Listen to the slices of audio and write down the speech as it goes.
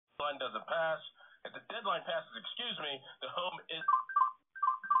deadline doesn't pass. If the deadline passes, the home is...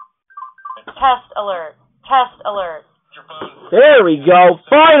 Test alert. Test alert. Your phone. There we go.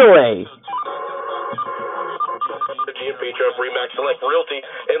 Finally. The GM feature of Remax Select Realty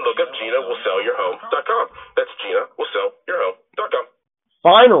and look up GinaWillSellYourHome.com. That's GinaWillSellYourHome.com.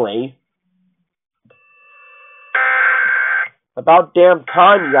 Finally. About damn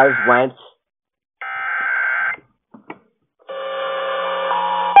time you guys went.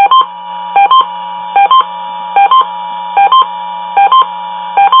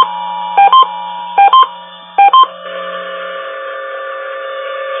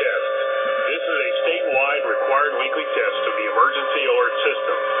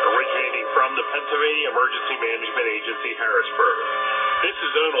 Pennsylvania Emergency Management Agency, Harrisburg. This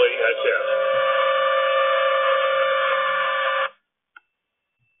is only a test.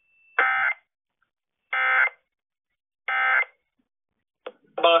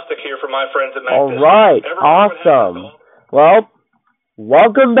 Bostic here for my friends at All right, awesome. Well,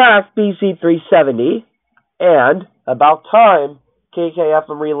 welcome back, BC370. And about time,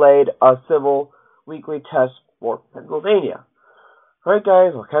 KKFM relayed a civil weekly test for Pennsylvania. Alright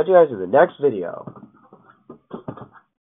guys, I'll catch you guys in the next video.